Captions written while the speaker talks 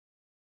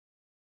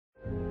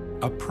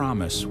A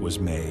promise was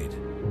made.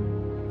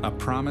 A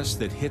promise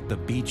that hit the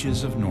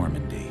beaches of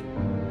Normandy.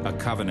 A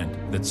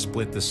covenant that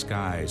split the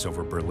skies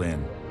over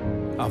Berlin.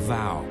 A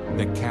vow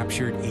that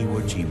captured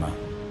Iwo Jima.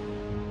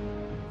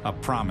 A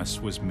promise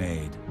was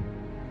made.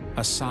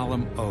 A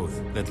solemn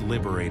oath that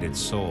liberated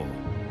Seoul.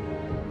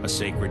 A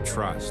sacred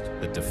trust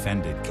that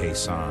defended Khe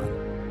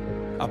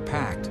Sanh. A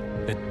pact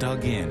that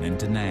dug in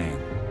Da Nang.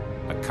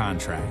 A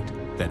contract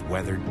that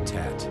weathered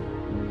Tet.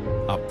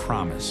 A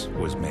promise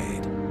was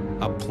made.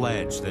 A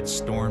pledge that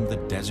stormed the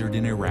desert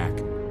in Iraq.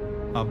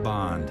 A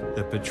bond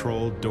that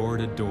patrolled door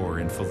to door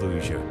in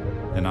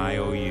Fallujah. An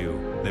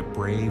IOU that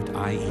braved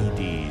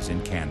IEDs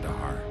in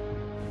Kandahar.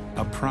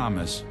 A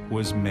promise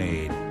was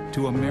made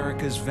to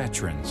America's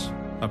veterans.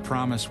 A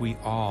promise we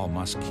all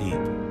must keep.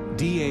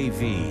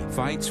 DAV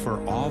fights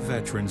for all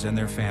veterans and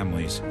their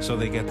families so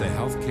they get the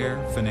health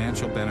care,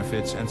 financial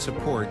benefits, and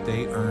support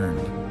they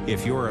earned.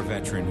 If you're a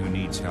veteran who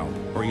needs help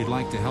or you'd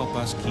like to help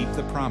us keep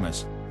the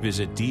promise,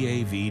 visit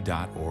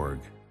DAV.org.